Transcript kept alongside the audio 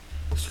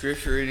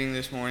Scripture reading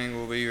this morning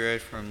will be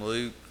read from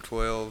Luke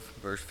 12,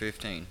 verse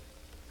 15.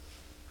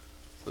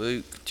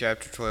 Luke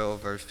chapter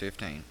 12, verse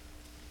 15.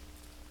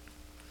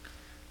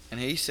 And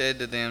he said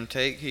to them,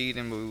 Take heed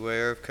and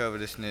beware of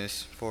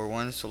covetousness, for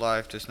one's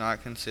life does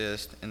not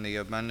consist in the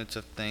abundance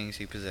of things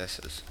he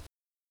possesses.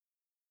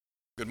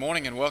 Good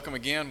morning and welcome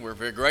again. We're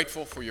very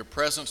grateful for your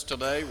presence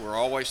today. We're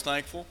always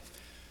thankful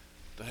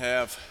to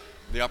have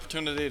the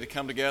opportunity to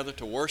come together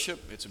to worship.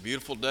 It's a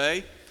beautiful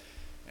day,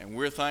 and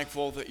we're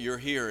thankful that you're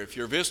here. If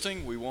you're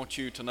visiting, we want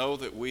you to know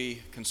that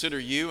we consider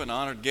you an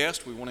honored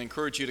guest. We want to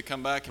encourage you to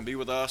come back and be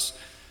with us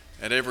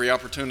at every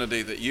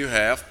opportunity that you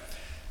have.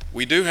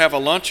 We do have a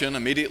luncheon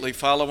immediately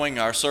following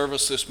our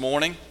service this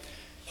morning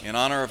in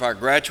honor of our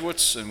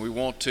graduates, and we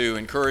want to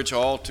encourage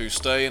all to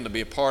stay and to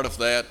be a part of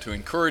that, to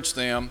encourage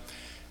them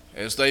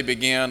as they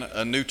begin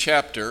a new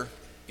chapter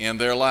in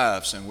their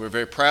lives. And we're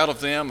very proud of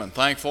them and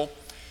thankful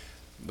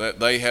that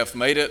they have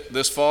made it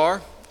this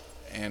far,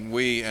 and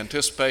we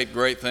anticipate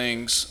great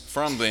things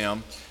from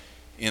them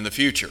in the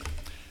future.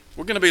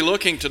 We're going to be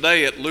looking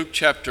today at Luke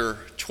chapter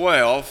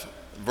 12,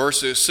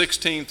 verses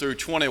 16 through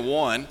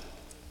 21.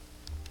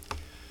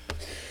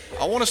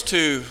 I want us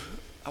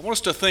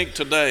to think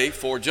today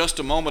for just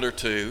a moment or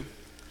two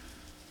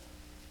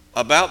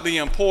about the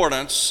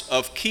importance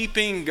of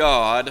keeping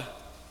God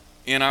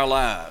in our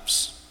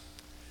lives.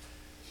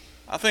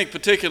 I think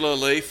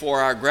particularly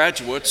for our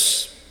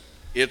graduates,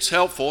 it's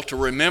helpful to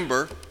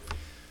remember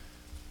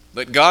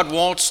that God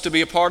wants to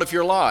be a part of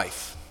your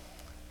life,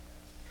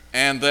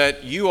 and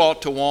that you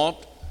ought to want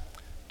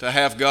to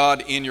have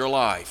God in your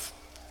life.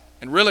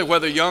 And really,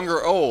 whether young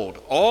or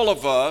old, all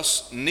of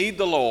us need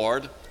the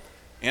Lord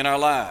in our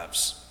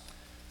lives.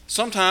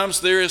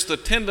 Sometimes there is the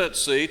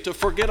tendency to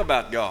forget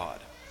about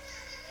God.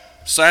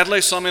 Sadly,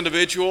 some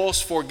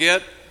individuals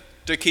forget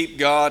to keep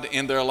God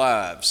in their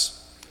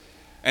lives.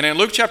 And in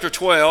Luke chapter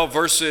 12,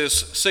 verses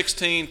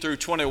 16 through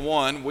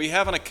 21, we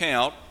have an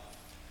account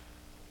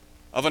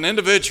of an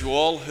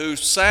individual who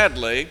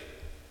sadly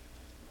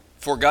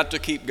forgot to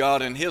keep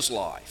God in his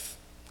life.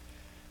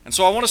 And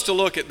so I want us to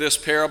look at this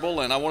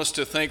parable, and I want us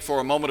to think for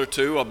a moment or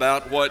two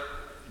about what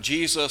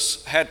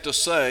Jesus had to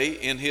say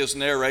in his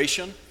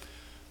narration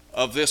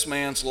of this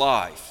man's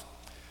life.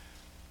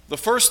 The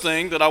first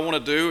thing that I want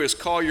to do is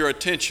call your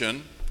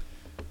attention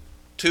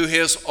to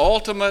his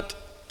ultimate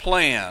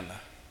plan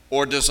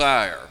or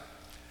desire.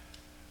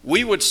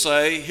 We would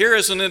say, here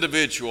is an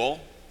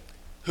individual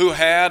who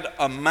had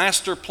a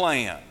master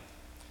plan.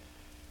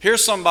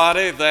 Here's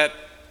somebody that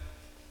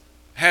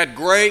had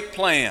great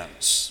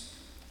plans.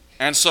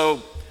 And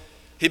so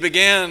he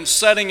began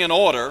setting in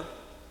order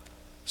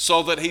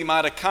so that he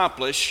might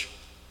accomplish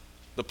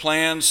the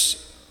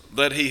plans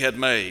that he had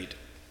made.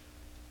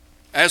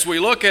 As we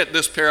look at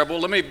this parable,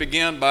 let me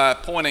begin by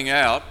pointing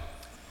out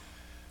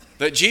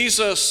that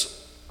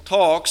Jesus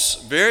talks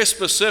very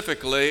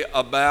specifically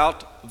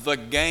about the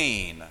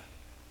gain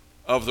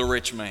of the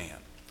rich man.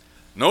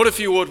 Note, if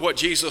you would, what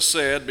Jesus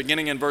said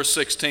beginning in verse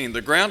 16.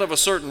 The ground of a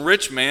certain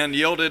rich man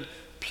yielded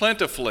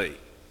plentifully.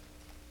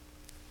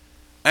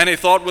 And he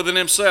thought within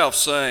himself,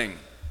 saying,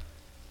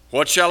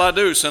 What shall I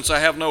do, since I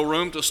have no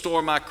room to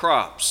store my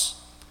crops?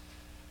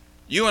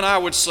 You and I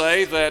would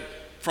say that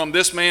from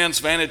this man's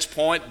vantage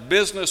point,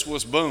 business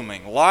was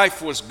booming, life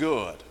was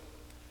good.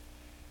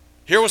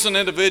 Here was an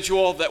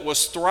individual that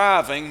was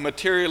thriving,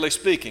 materially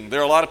speaking. There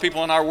are a lot of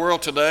people in our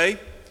world today,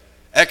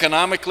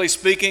 economically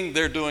speaking,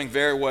 they're doing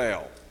very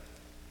well.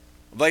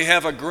 They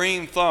have a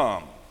green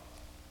thumb,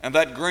 and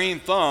that green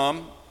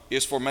thumb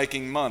is for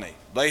making money.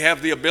 They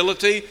have the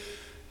ability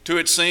to,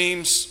 it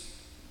seems,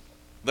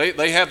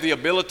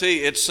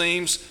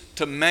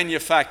 to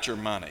manufacture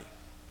money.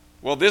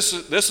 Well, this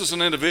is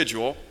an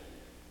individual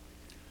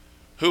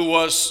who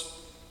was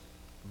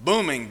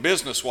booming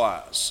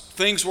business-wise.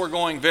 Things were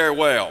going very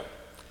well.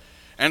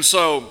 And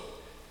so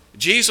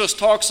Jesus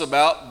talks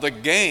about the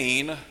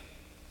gain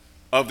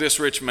of this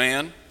rich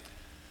man,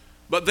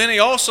 but then he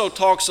also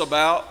talks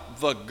about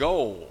the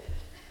goal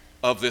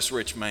of this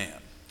rich man.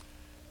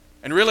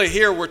 And really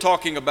here we're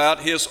talking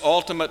about his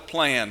ultimate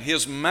plan,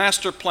 his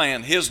master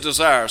plan, his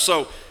desire.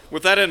 So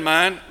with that in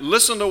mind,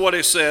 listen to what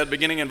he said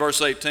beginning in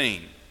verse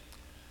 18.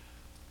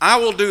 I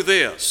will do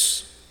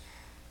this.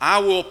 I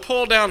will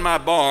pull down my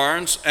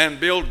barns and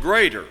build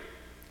greater,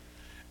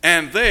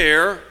 and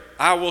there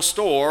I will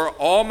store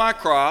all my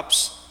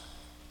crops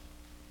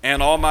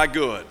and all my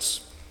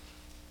goods.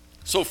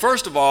 So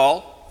first of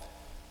all,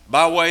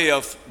 by way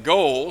of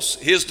goals,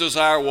 his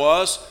desire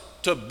was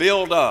to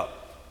build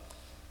up.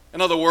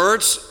 In other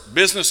words,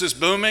 business is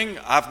booming.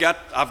 I've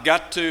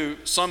got to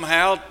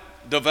somehow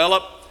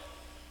develop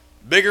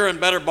bigger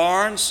and better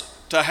barns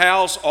to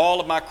house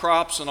all of my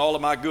crops and all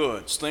of my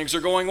goods. Things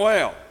are going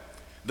well.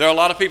 There are a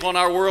lot of people in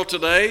our world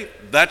today,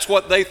 that's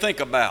what they think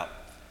about.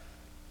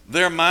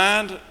 Their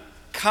mind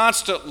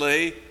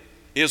constantly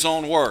is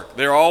on work.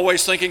 They're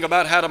always thinking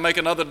about how to make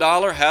another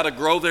dollar, how to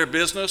grow their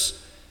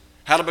business,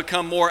 how to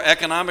become more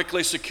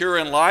economically secure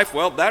in life.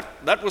 Well,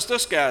 that was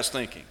this guy's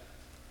thinking.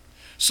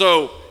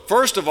 So,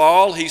 first of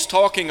all, he's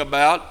talking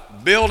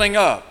about building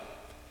up.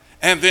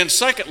 And then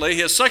secondly,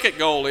 his second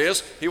goal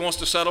is he wants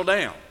to settle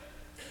down.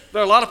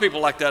 There are a lot of people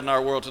like that in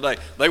our world today.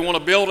 They want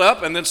to build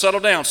up and then settle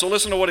down. So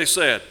listen to what he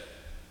said.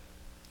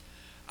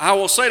 I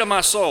will say to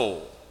my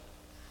soul,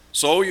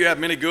 soul, you have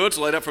many goods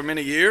laid up for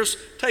many years.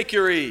 Take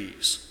your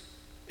ease.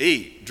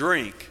 Eat,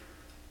 drink,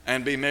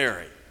 and be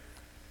merry.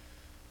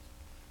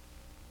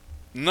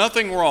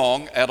 Nothing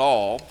wrong at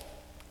all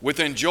with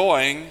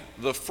enjoying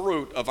the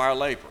fruit of our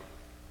labor.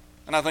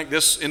 And I think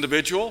this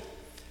individual,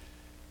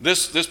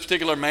 this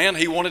particular man,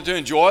 he wanted to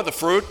enjoy the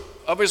fruit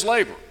of his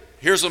labor.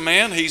 Here's a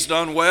man, he's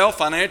done well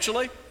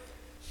financially.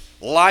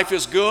 Life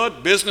is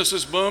good, business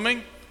is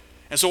booming.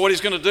 And so what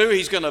he's going to do,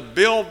 he's going to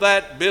build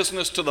that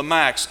business to the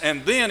max.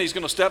 And then he's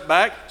going to step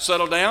back,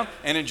 settle down,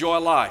 and enjoy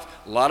life.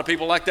 A lot of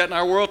people like that in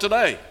our world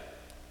today.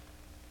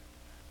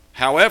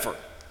 However,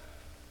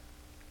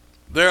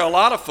 there are a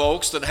lot of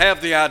folks that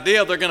have the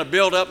idea they're going to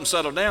build up and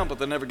settle down, but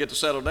they never get to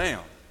settle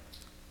down.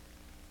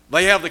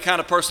 They have the kind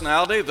of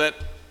personality that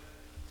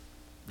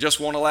just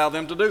won't allow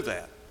them to do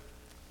that.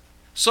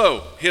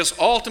 So, his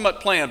ultimate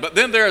plan, but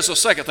then there is a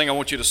second thing I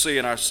want you to see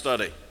in our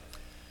study,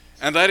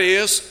 and that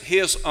is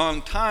his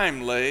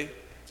untimely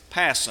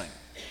passing.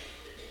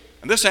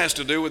 And this has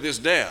to do with his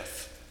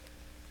death.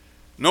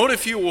 Note,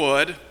 if you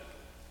would,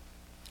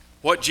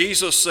 what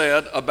Jesus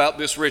said about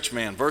this rich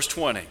man. Verse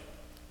 20.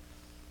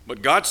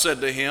 But God said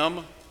to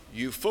him,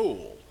 you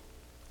fool,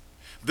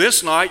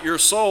 this night your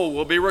soul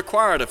will be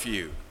required of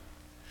you.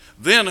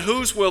 Then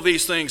whose will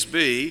these things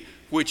be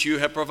which you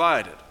have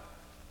provided?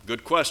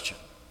 Good question.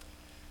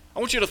 I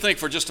want you to think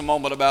for just a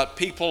moment about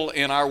people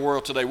in our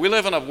world today. We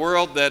live in a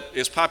world that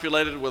is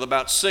populated with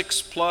about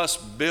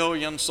 6+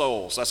 billion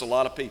souls. That's a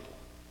lot of people.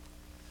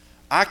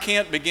 I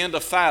can't begin to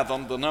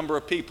fathom the number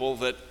of people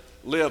that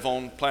live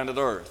on planet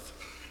Earth.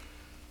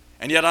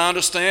 And yet I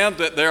understand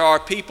that there are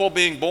people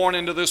being born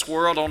into this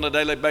world on a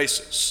daily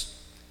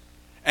basis.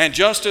 And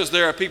just as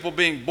there are people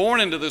being born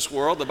into this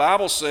world, the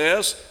Bible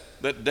says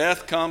that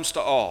death comes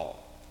to all.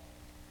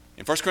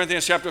 In 1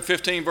 Corinthians chapter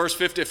 15, verse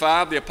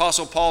 55, the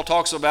Apostle Paul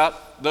talks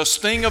about the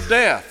sting of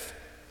death.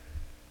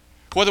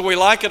 Whether we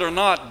like it or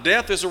not,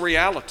 death is a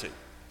reality.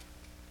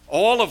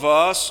 All of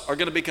us are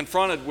going to be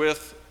confronted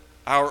with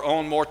our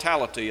own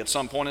mortality at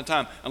some point in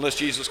time, unless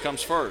Jesus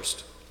comes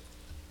first.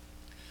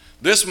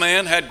 This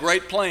man had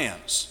great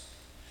plans.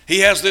 He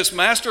has this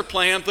master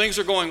plan. Things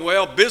are going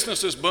well.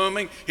 Business is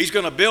booming. He's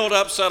going to build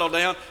up, settle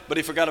down. But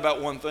he forgot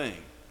about one thing.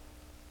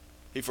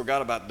 He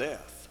forgot about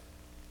death.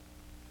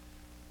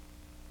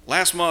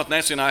 Last month,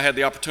 Nancy and I had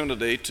the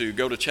opportunity to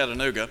go to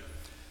Chattanooga.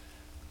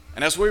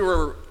 And as we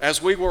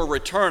were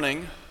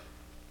returning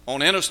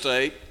on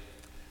interstate,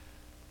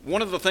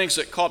 one of the things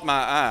that caught my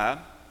eye,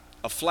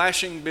 a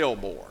flashing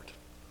billboard.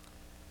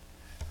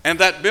 And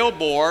that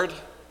billboard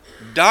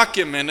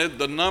documented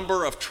the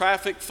number of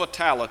traffic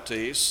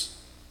fatalities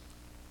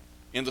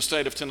in the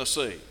state of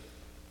Tennessee.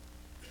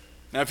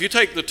 Now, if you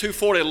take the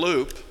 240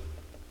 loop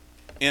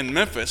in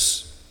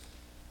Memphis,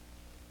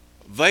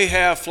 they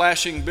have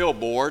flashing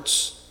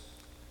billboards,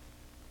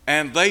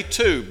 and they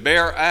too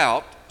bear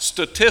out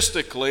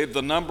statistically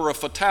the number of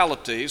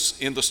fatalities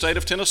in the state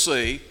of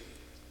Tennessee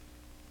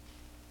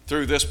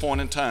through this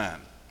point in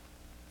time.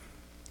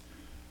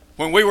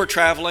 When we were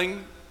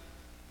traveling,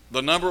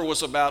 the number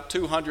was about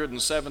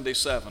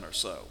 277 or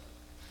so.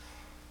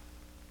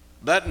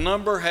 That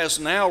number has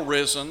now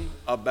risen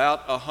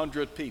about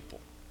 100 people.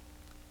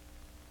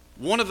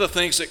 One of the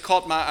things that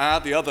caught my eye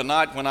the other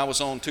night when I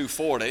was on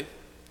 240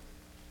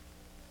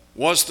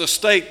 was the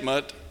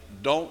statement,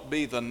 "Don't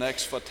be the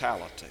next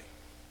fatality."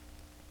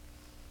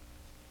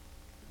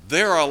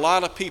 There are a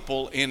lot of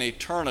people in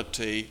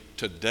eternity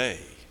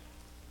today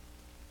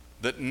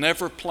that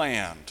never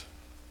planned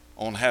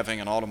on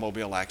having an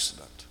automobile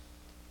accident.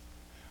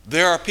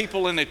 There are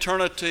people in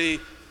eternity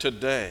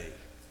today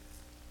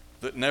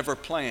that never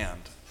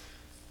planned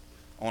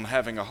on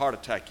having a heart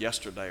attack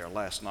yesterday or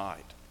last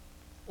night,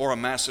 or a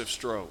massive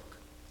stroke,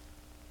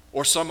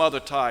 or some other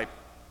type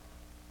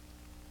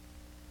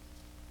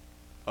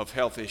of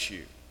health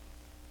issue.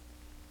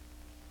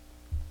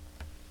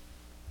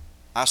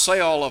 I say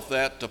all of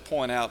that to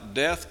point out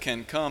death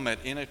can come at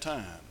any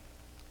time.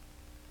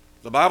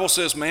 The Bible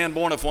says man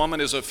born of woman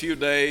is a few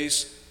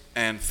days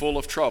and full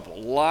of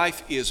trouble.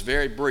 Life is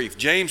very brief.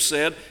 James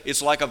said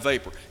it's like a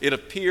vapor. It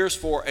appears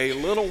for a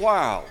little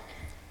while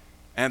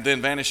and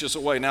then vanishes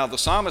away. Now, the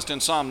psalmist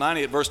in Psalm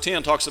 90 at verse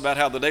 10 talks about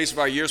how the days of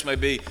our years may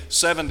be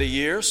 70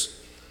 years.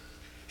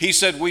 He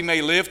said we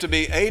may live to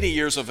be 80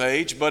 years of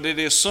age, but it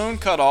is soon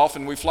cut off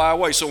and we fly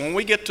away. So when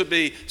we get to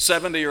be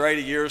 70 or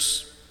 80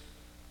 years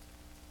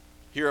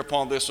here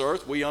upon this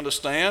earth, we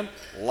understand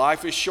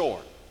life is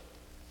short.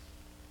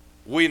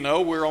 We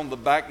know we're on the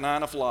back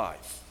nine of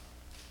life.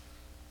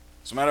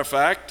 As a matter of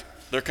fact,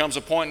 there comes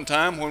a point in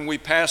time when we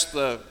pass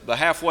the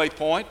halfway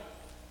point,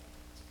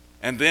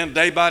 and then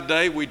day by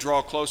day we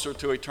draw closer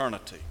to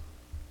eternity.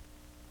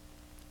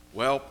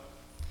 Well,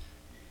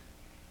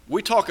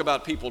 we talk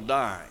about people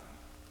dying,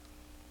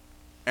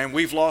 and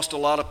we've lost a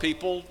lot of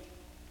people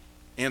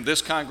in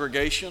this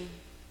congregation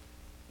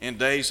in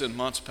days and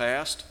months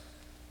past.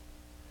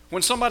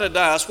 When somebody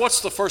dies,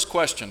 what's the first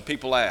question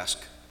people ask?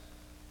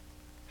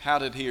 How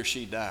did he or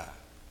she die?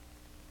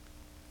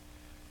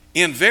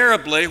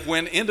 Invariably,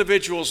 when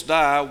individuals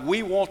die,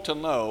 we want to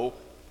know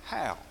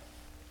how.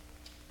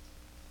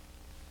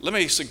 Let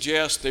me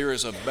suggest there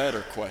is a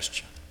better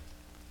question.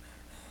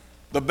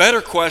 The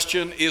better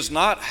question is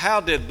not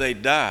how did they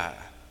die?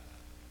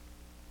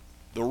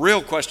 The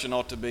real question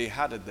ought to be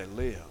how did they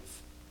live?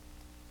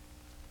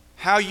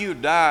 How you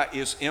die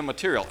is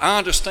immaterial. I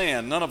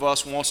understand none of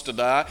us wants to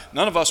die.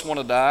 None of us want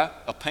to die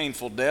a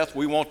painful death.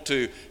 We want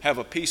to have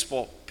a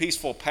peaceful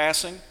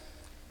passing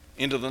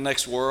into the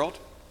next world.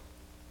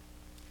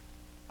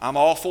 I'm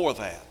all for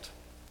that.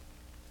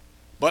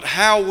 But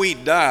how we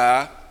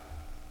die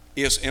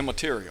is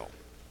immaterial.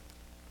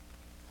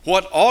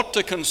 What ought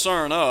to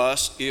concern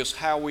us is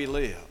how we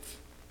live.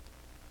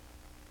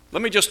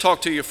 Let me just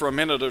talk to you for a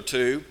minute or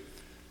two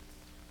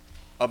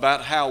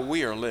about how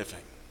we are living.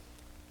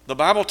 The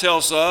Bible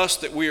tells us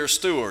that we are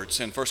stewards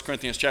in 1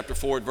 Corinthians chapter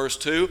 4 and verse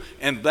 2,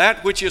 and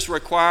that which is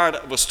required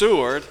of a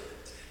steward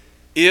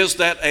is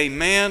that a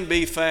man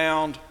be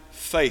found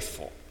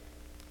faithful.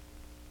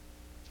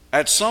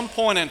 At some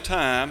point in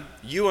time,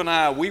 you and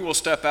I, we will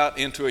step out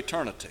into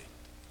eternity.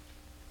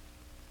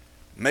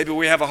 Maybe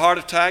we have a heart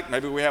attack,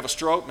 maybe we have a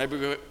stroke,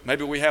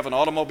 maybe we have an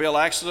automobile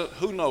accident.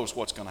 Who knows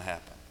what's going to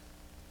happen?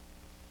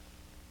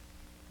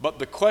 But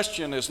the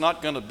question is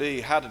not going to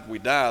be how did we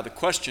die? The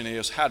question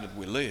is how did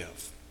we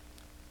live?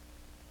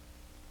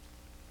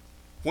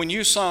 When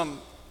you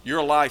sum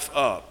your life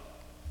up,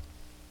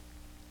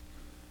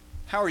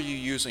 how are you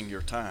using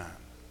your time?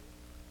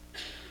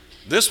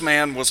 This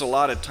man was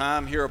allotted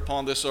time here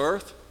upon this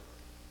earth,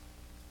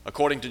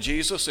 according to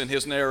Jesus in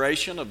his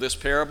narration of this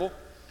parable.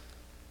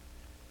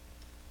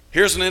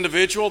 Here's an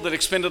individual that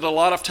expended a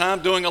lot of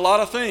time doing a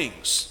lot of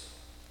things,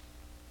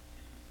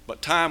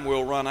 but time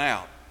will run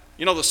out.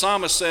 You know, the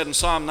psalmist said in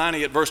Psalm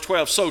 90 at verse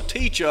 12, "So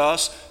teach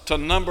us to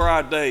number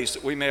our days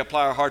that we may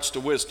apply our hearts to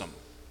wisdom."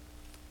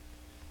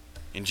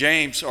 In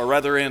James, or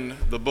rather in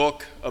the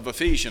book of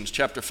Ephesians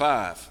chapter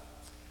 5,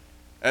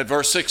 at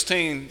verse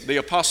 16, the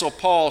Apostle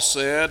Paul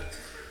said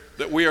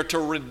that we are to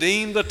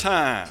redeem the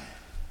time.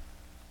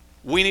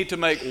 We need to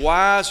make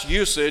wise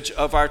usage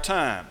of our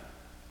time.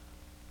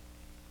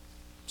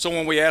 So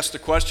when we ask the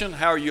question,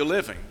 how are you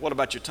living? What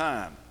about your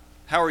time?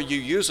 How are you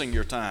using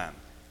your time?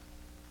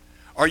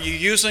 Are you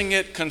using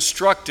it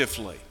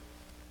constructively?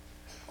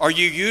 Are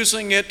you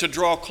using it to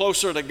draw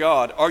closer to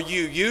God? Are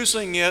you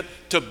using it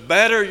to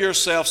better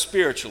yourself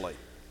spiritually?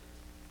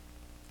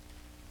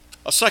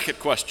 A second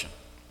question.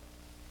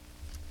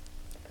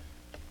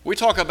 We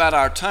talk about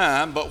our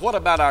time, but what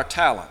about our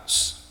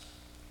talents?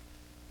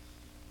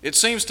 It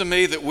seems to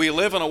me that we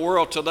live in a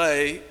world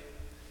today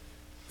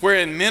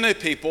wherein many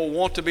people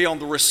want to be on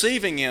the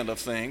receiving end of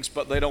things,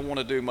 but they don't want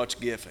to do much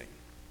giving.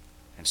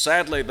 And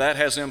sadly, that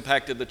has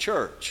impacted the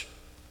church.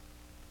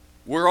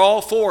 We're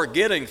all for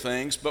getting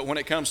things, but when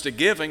it comes to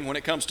giving, when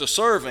it comes to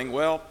serving,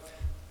 well,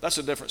 that's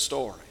a different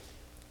story.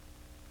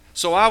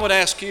 So I would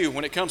ask you,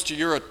 when it comes to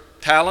your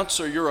talents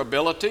or your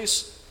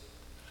abilities,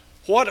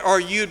 what are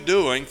you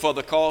doing for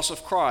the cause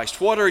of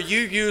Christ? What are you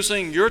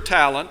using your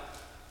talent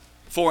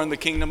for in the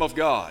kingdom of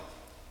God?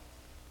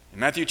 In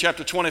Matthew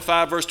chapter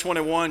 25, verse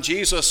 21,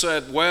 Jesus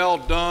said, "Well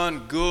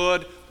done,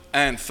 good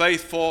and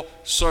faithful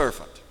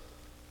servant."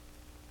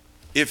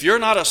 If you're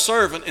not a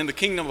servant in the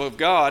kingdom of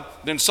God,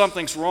 then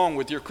something's wrong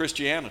with your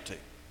Christianity.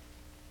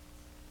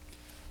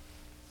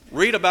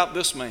 Read about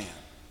this man.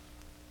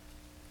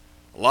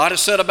 A lot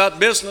is said about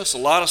business, a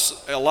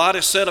lot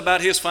is said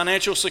about his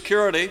financial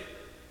security,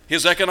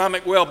 his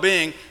economic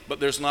well-being,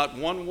 but there's not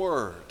one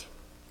word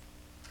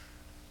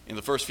in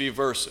the first few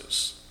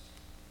verses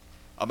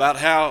about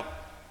how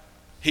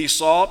he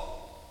sought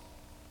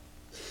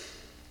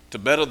to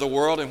better the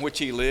world in which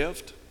he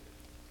lived.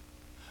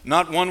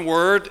 Not one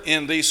word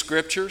in these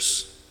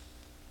scriptures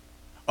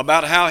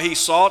about how he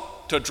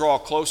sought to draw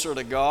closer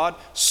to God,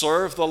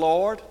 serve the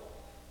Lord,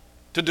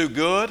 to do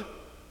good.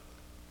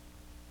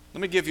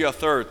 Let me give you a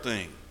third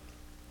thing.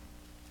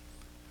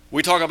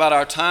 We talk about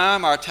our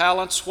time, our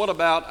talents. What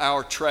about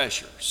our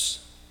treasures?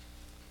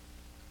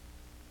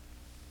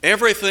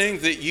 Everything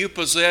that you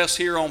possess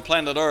here on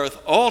planet Earth,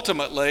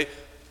 ultimately,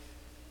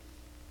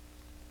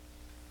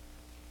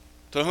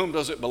 to whom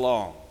does it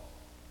belong?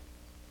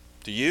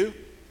 To you?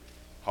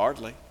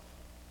 Hardly.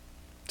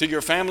 To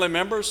your family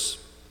members?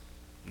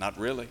 Not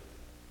really.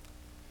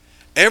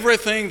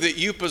 Everything that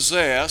you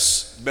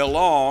possess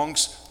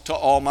belongs to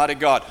Almighty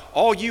God.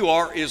 All you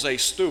are is a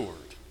steward.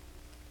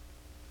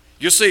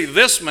 You see,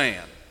 this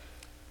man,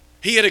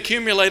 he had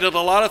accumulated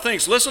a lot of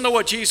things. Listen to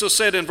what Jesus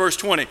said in verse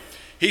 20.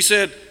 He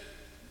said,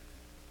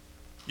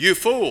 "You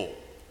fool,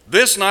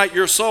 this night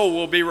your soul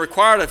will be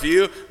required of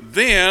you.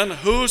 Then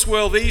whose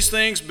will these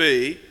things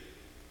be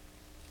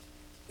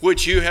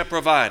which you have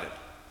provided?"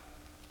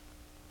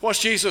 What's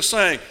Jesus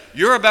saying?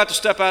 You're about to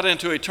step out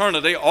into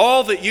eternity.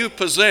 All that you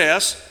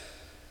possess,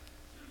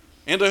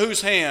 into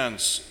whose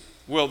hands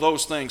will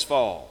those things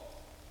fall?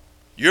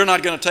 You're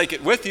not going to take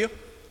it with you.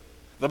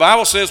 The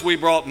Bible says we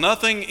brought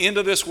nothing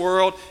into this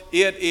world.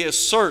 It is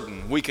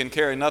certain we can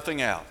carry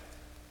nothing out.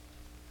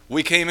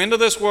 We came into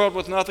this world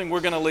with nothing.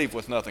 We're going to leave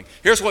with nothing.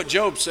 Here's what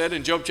Job said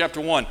in Job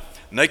chapter 1.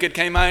 Naked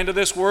came I into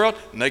this world,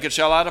 naked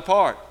shall I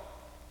depart.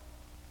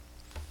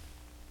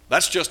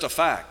 That's just a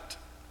fact.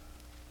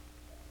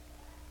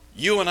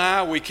 You and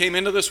I, we came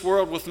into this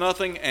world with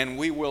nothing, and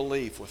we will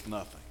leave with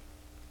nothing.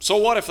 So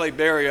what if they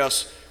bury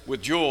us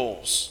with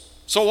jewels?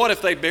 So what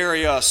if they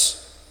bury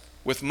us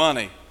with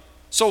money?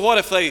 So what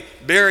if they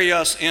bury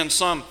us in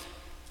some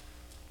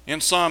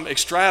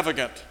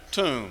extravagant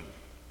tomb?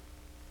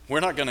 We're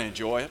not going to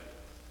enjoy it,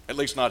 at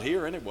least not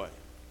here anyway.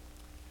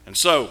 And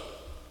so,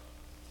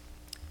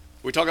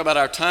 we talk about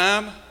our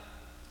time,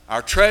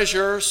 our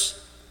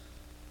treasures,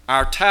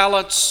 our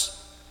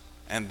talents,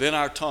 and then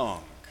our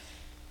tongue.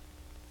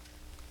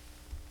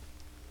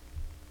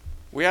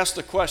 We ask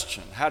the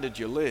question, how did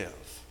you live?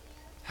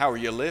 How are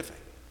you living?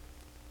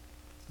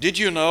 Did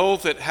you know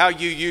that how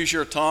you use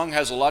your tongue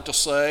has a lot to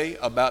say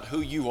about who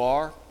you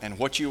are and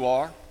what you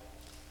are?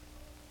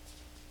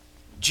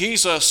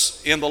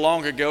 Jesus in the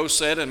long ago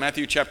said in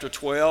Matthew chapter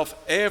 12,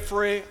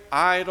 every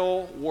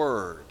idle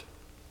word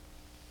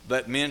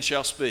that men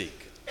shall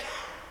speak,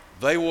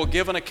 they will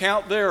give an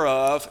account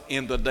thereof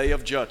in the day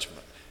of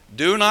judgment.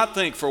 Do not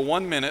think for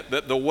 1 minute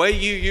that the way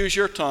you use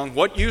your tongue,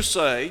 what you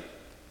say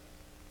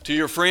to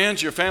your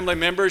friends, your family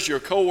members, your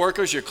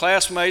co-workers, your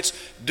classmates,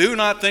 do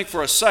not think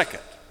for a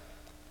second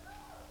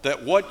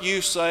that what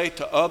you say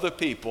to other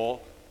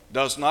people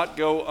does not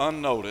go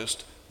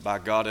unnoticed by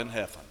God in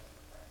heaven.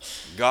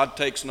 God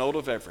takes note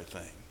of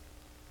everything.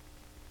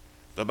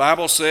 The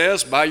Bible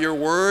says, by your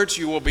words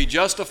you will be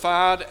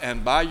justified,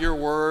 and by your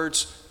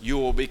words you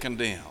will be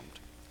condemned.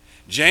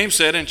 James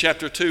said in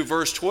chapter 2,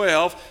 verse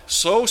 12,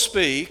 so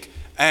speak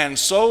and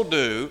so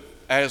do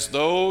as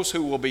those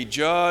who will be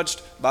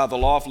judged by the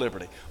law of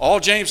liberty. All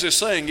James is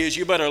saying is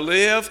you better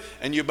live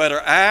and you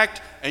better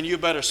act and you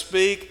better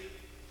speak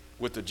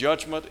with the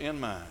judgment in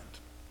mind.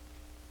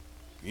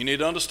 You need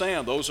to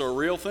understand those are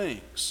real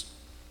things.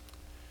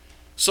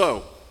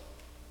 So,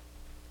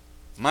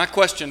 my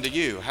question to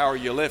you, how are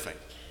you living?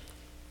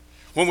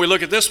 When we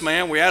look at this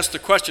man, we ask the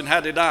question, how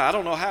did he die? I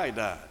don't know how he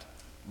died,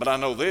 but I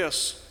know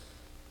this,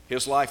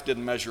 his life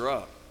didn't measure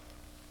up.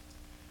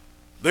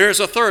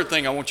 There's a third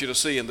thing I want you to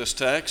see in this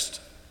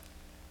text,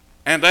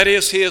 and that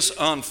is his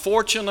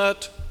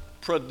unfortunate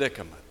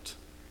predicament.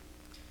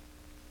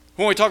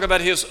 When we talk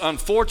about his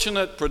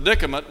unfortunate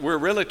predicament, we're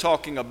really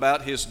talking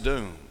about his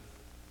doom.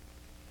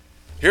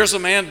 Here's a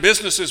man,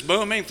 business is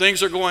booming,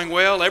 things are going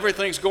well,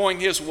 everything's going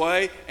his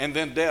way, and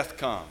then death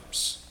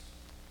comes.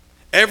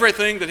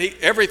 Everything that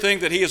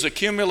he has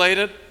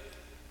accumulated,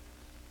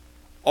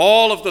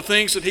 all of the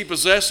things that he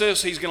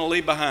possesses, he's going to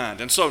leave behind.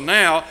 And so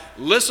now,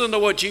 listen to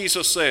what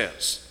Jesus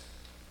says.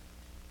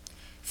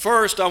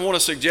 First, I want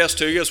to suggest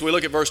to you as we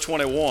look at verse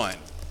 21,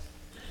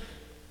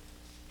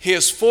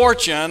 his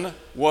fortune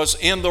was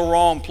in the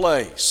wrong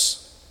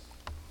place.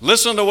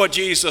 Listen to what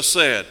Jesus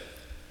said.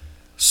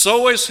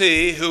 So is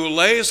he who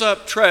lays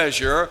up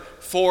treasure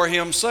for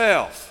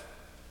himself.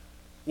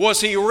 Was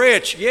he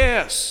rich?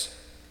 Yes.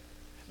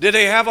 Did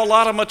he have a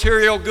lot of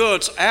material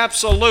goods?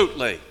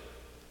 Absolutely.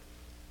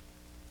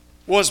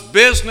 Was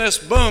business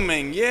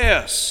booming?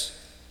 Yes.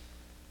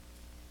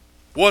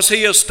 Was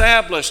he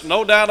established?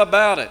 No doubt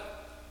about it.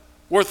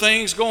 Were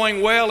things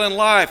going well in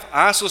life?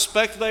 I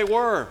suspect they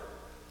were.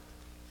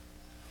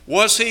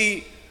 Was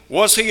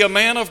he a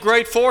man of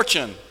great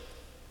fortune?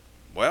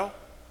 Well,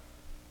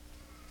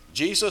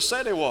 Jesus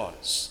said he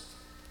was.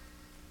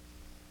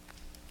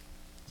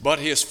 But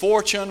his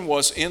fortune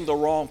was in the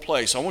wrong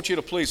place. I want you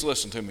to please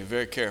listen to me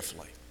very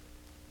carefully.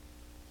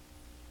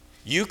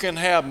 You can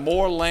have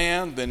more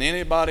land than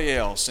anybody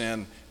else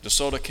in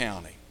DeSoto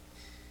County.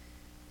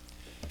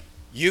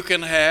 You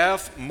can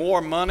have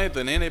more money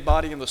than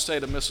anybody in the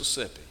state of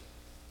Mississippi.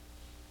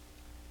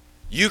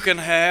 You can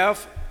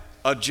have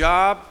a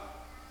job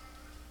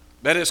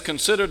that is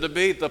considered to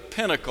be the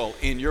pinnacle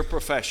in your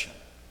profession.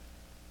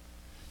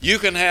 You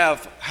can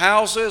have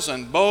houses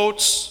and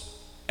boats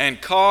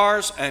and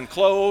cars and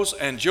clothes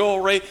and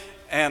jewelry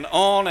and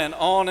on and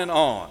on and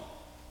on.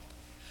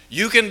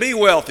 You can be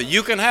wealthy.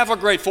 You can have a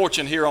great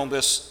fortune here on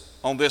this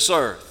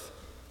earth.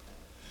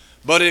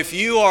 But if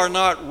you are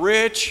not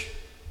rich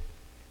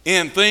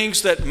in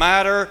things that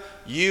matter,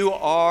 you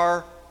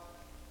are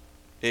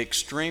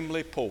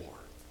extremely poor.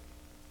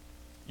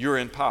 You're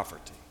in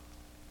poverty.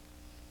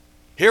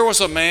 Here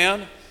was a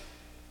man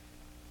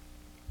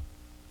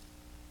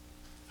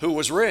who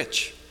was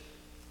rich.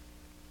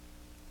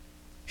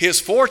 His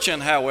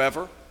fortune,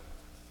 however,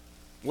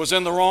 was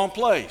in the wrong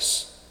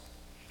place.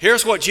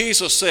 Here's what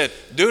Jesus said,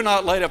 do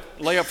not lay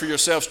up for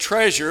yourselves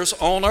treasures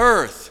on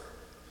earth.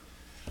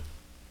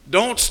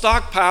 Don't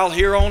stockpile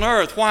here on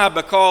earth. Why?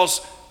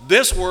 Because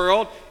this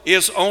world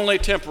is only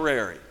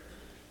temporary.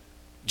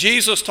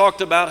 Jesus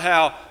talked about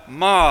how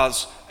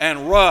moths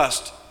and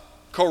rust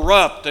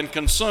corrupt and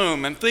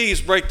consume, and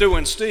thieves break through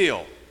and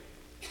steal.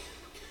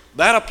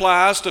 That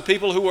applies to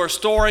people who are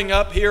storing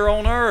up here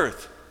on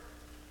earth.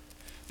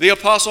 The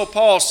Apostle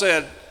Paul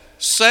said,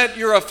 set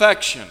your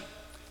affection,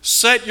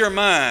 set your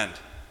mind.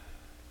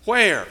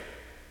 Where?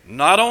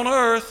 Not on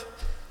earth,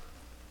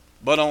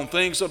 but on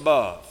things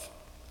above.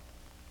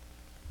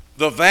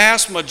 The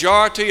vast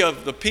majority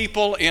of the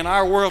people in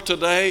our world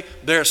today,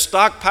 they're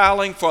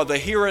stockpiling for the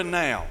here and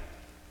now.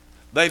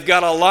 They've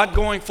got a lot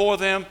going for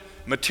them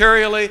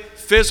materially,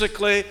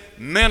 physically,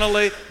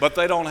 mentally, but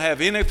they don't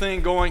have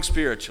anything going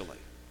spiritually.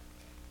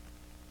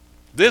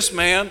 This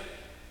man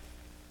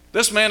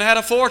had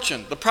a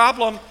fortune. The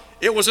problem,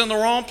 it was in the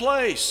wrong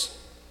place.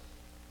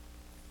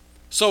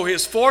 So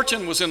his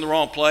fortune was in the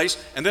wrong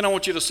place, and then I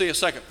want you to see a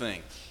second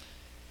thing.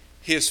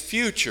 His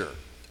future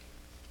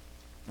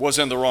was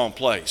in the wrong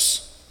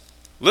place.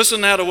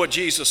 Listen now to what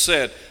Jesus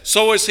said.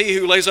 So is he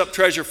who lays up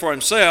treasure for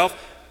himself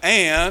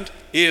and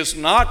is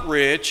not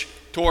rich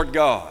toward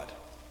God.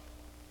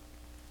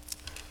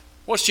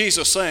 What's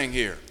Jesus saying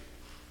here?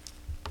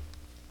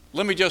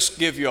 Let me just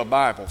give you a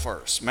Bible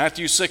first.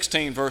 Matthew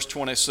 16, verse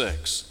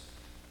 26.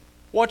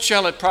 What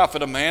shall it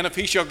profit a man if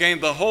he shall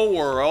gain the whole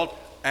world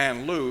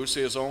and lose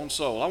his own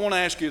soul? I want to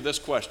ask you this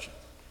question.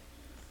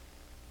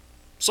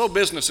 So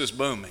business is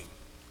booming.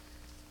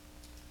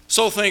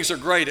 So things are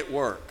great at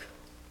work.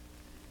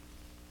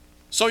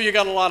 So you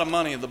got a lot of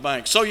money in the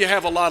bank. So you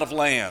have a lot of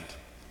land.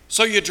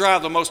 So you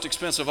drive the most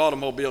expensive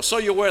automobile. So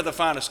you wear the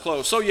finest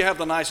clothes. So you have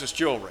the nicest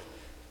jewelry.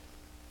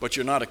 But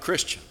you're not a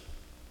Christian.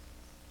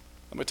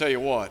 Let me tell you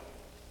what.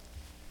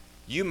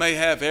 You may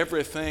have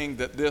everything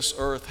that this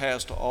earth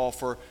has to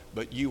offer,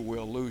 but you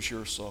will lose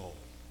your soul.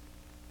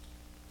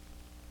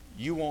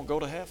 You won't go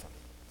to heaven.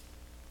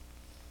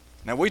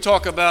 Now we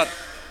talk about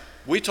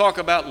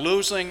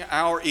losing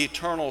our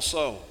eternal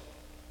soul.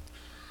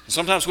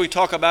 Sometimes we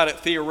talk about it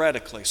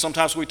theoretically.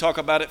 Sometimes we talk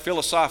about it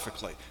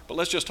philosophically. But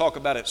let's just talk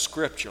about it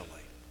scripturally.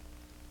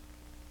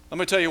 Let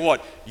me tell you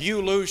what.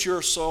 You lose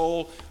your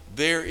soul,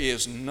 there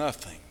is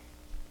nothing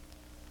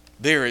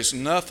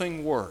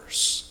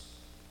worse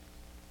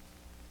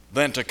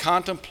than to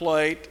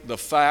contemplate the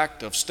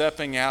fact of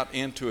stepping out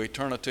into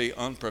eternity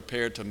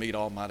unprepared to meet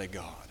Almighty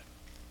God.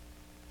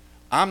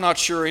 I'm not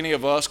sure any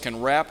of us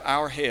can wrap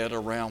our head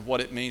around what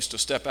it means to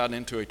step out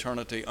into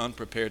eternity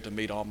unprepared to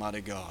meet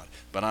Almighty God.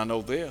 But I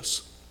know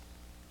this,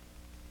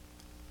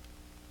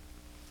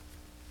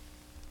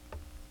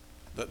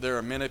 that there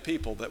are many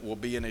people that will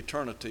be in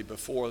eternity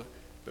before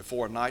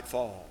night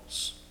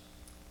falls,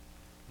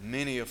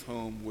 many of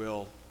whom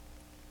will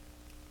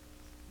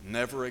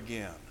never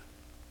again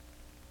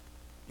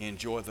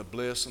enjoy the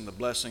bliss and the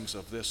blessings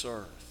of this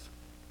earth.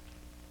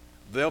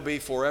 They'll be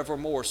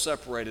forevermore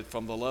separated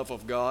from the love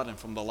of God and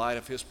from the light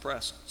of His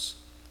presence.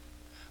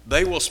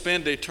 They will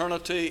spend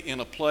eternity in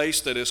a place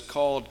that is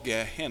called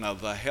Gehenna,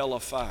 the hell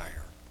of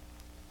fire.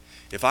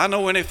 If I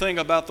know anything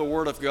about the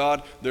Word of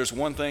God, there's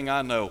one thing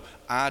I know.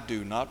 I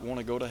do not want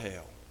to go to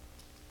hell.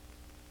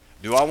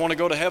 Do I want to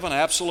go to heaven?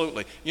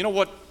 Absolutely. You know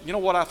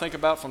what I think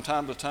about from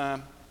time to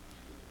time?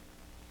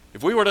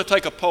 If we were to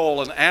take a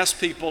poll and ask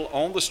people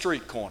on the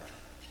street corner,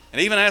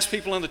 and even ask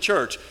people in the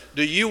church,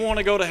 do you want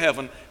to go to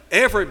heaven?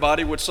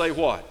 Everybody would say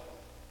what?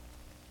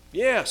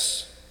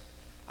 Yes.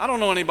 I don't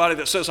know anybody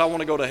that says I want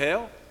to go to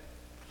hell.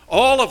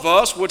 All of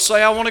us would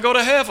say I want to go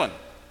to heaven.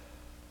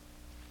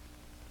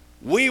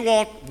 We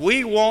want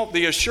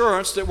the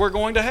assurance that we're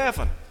going to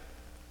heaven.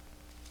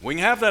 We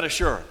can have that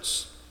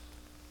assurance.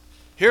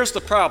 Here's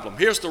the problem.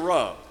 Here's the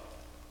rub.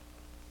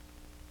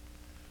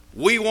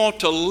 We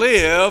want to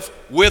live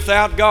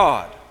without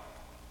God,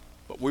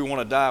 but we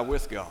want to die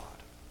with God.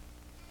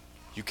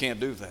 You can't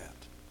do that.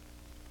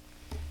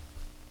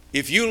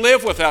 If you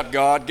live without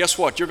God, guess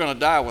what? You're going to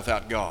die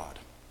without God.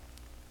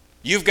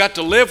 You've got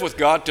to live with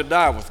God to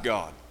die with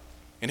God.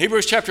 In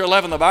Hebrews chapter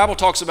 11, the Bible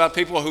talks about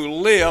people who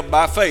live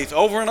by faith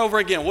over and over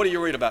again. What do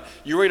you read about?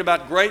 You read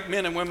about great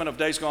men and women of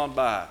days gone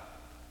by.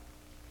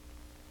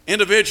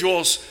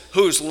 Individuals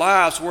whose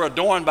lives were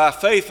adorned by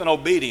faith and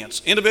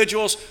obedience.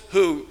 Individuals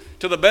who,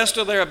 to the best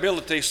of their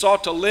ability,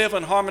 sought to live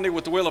in harmony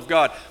with the will of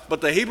God. But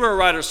the Hebrew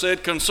writer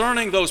said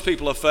concerning those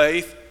people of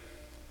faith,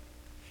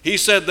 he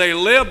said they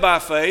lived by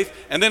faith,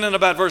 and then in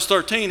about verse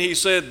 13 he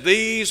said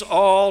these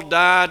all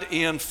died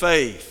in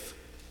faith.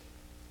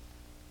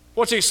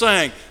 What's he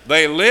saying?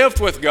 They lived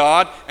with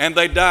God and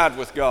they died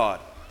with God.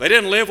 They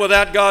didn't live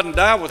without God and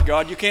die with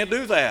God. You can't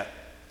do that.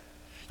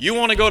 You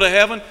want to go to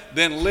heaven?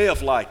 Then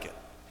live like it.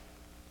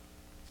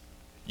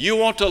 You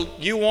want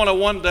to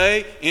one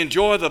day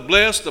enjoy the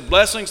bliss, the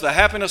blessings, the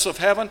happiness of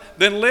heaven?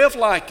 Then live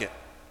like it.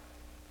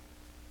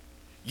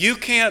 You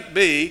can't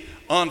be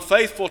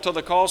unfaithful to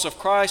the cause of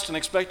Christ and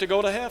expect to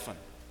go to heaven.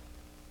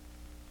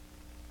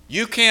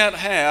 You can't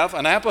have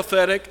an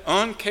apathetic,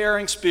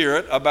 uncaring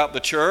spirit about the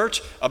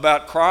church,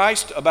 about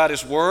Christ, about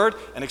His Word,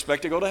 and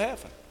expect to go to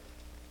heaven.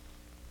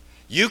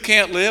 You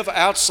can't live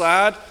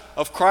outside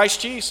of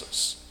Christ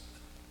Jesus,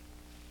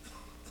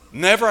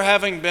 never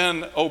having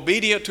been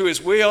obedient to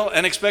His will,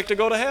 and expect to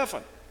go to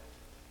heaven.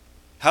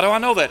 How do I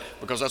know that?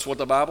 Because that's what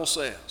the Bible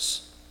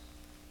says.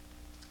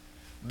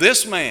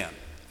 This man,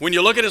 when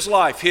you look at his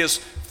life, his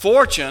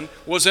fortune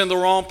was in the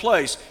wrong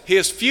place.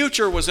 His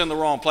future was in the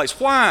wrong place.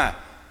 Why?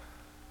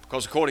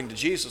 because according to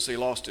Jesus, he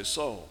lost his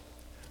soul.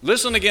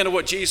 Listen again to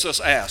what Jesus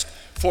asked.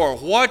 For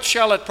what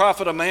shall it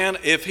profit a man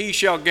if he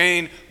shall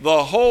gain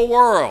the whole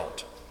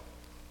world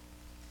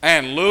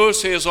and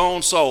lose his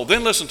own soul?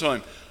 Then listen to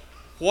him.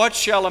 What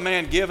shall a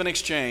man give in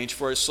exchange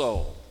for his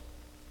soul?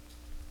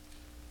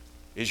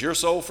 Is your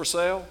soul for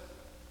sale?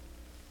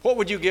 What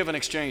would you give in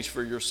exchange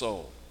for your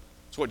soul?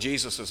 That's what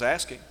Jesus is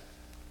asking.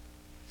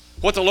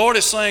 What the Lord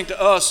is saying to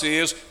us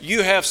is,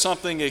 you have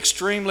something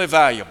extremely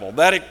valuable.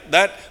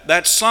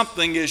 That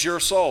something is your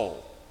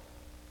soul.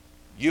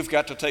 You've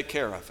got to take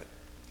care of it.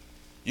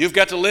 You've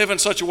got to live in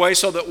such a way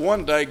so that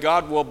one day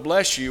God will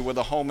bless you with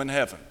a home in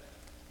heaven.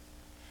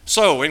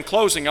 So, in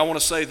closing, I want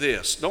to say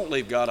this. Don't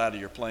leave God out of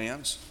your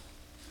plans.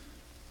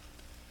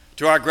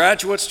 To our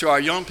graduates, to our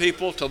young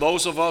people, to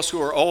those of us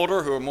who are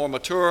older, who are more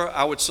mature,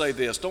 I would say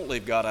this. Don't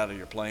leave God out of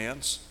your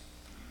plans.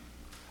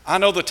 I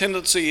know the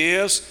tendency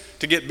is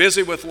to get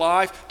busy with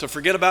life, to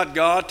forget about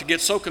God, to get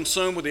so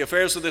consumed with the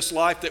affairs of this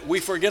life that we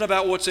forget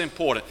about what's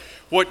important.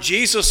 What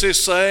Jesus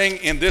is saying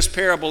in this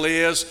parable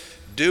is,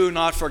 do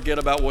not forget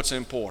about what's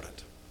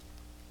important.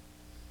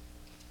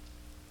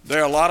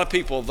 There are a lot of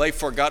people, they've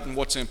forgotten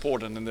what's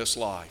important in this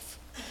life.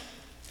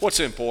 What's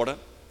important?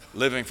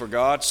 Living for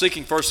God,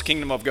 seeking first the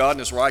kingdom of God and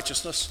His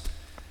righteousness.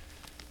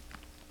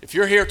 If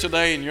you're here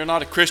today and you're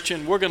not a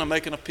Christian, we're going to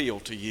make an appeal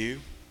to you.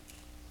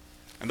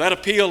 And that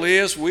appeal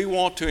is, we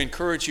want to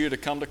encourage you to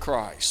come to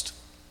Christ,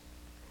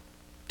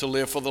 to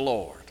live for the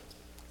Lord.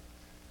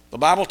 The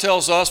Bible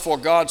tells us, for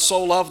God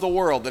so loved the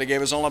world that He gave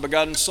His only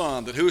begotten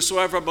Son, that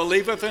whosoever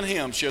believeth in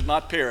Him should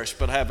not perish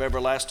but have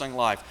everlasting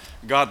life.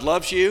 God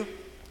loves you.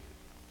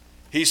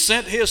 He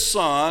sent His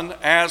Son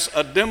as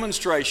a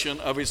demonstration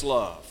of His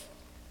love.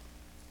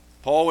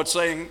 Paul would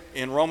say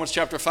in Romans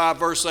chapter 5,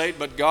 verse 8,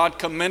 but God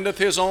commendeth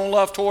His own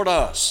love toward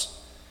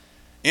us,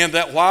 in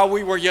that while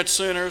we were yet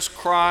sinners,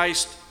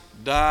 Christ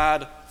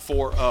died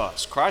for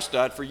us. Christ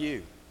died for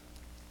you.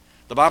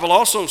 The Bible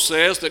also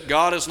says that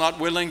God is not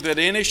willing that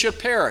any should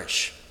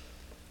perish,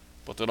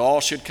 but that all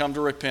should come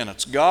to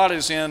repentance. God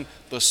is in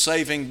the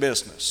saving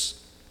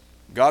business.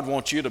 God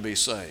wants you to be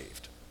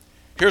saved.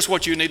 Here's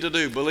what you need to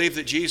do. Believe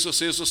that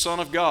Jesus is the Son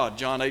of God,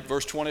 John 8,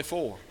 verse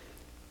 24.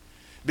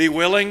 Be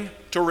willing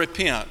to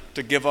repent,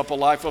 to give up a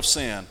life of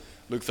sin,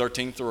 Luke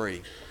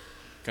 13:3.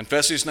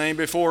 Confess His name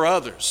before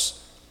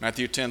others,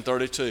 Matthew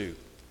 10:32.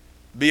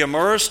 Be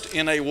immersed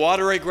in a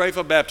watery grave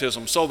of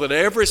baptism so that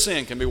every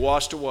sin can be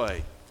washed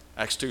away,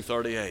 Acts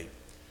 2:38.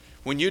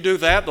 When you do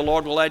that, the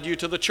Lord will add you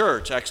to the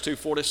church, Acts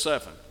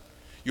 2:47.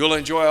 You'll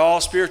enjoy all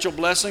spiritual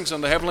blessings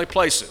in the heavenly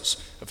places,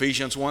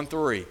 Ephesians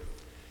 1:3.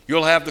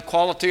 You'll have the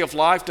quality of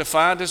life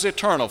defined as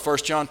eternal,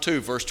 1 John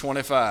 2, verse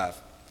 25.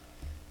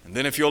 And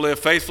then if you'll live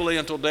faithfully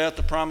until death,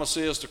 the promise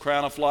is the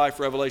crown of life,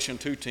 Revelation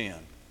 2:10.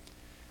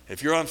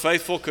 If you're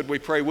unfaithful, could we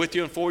pray with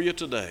you and for you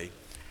today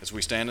as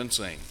we stand and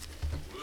sing?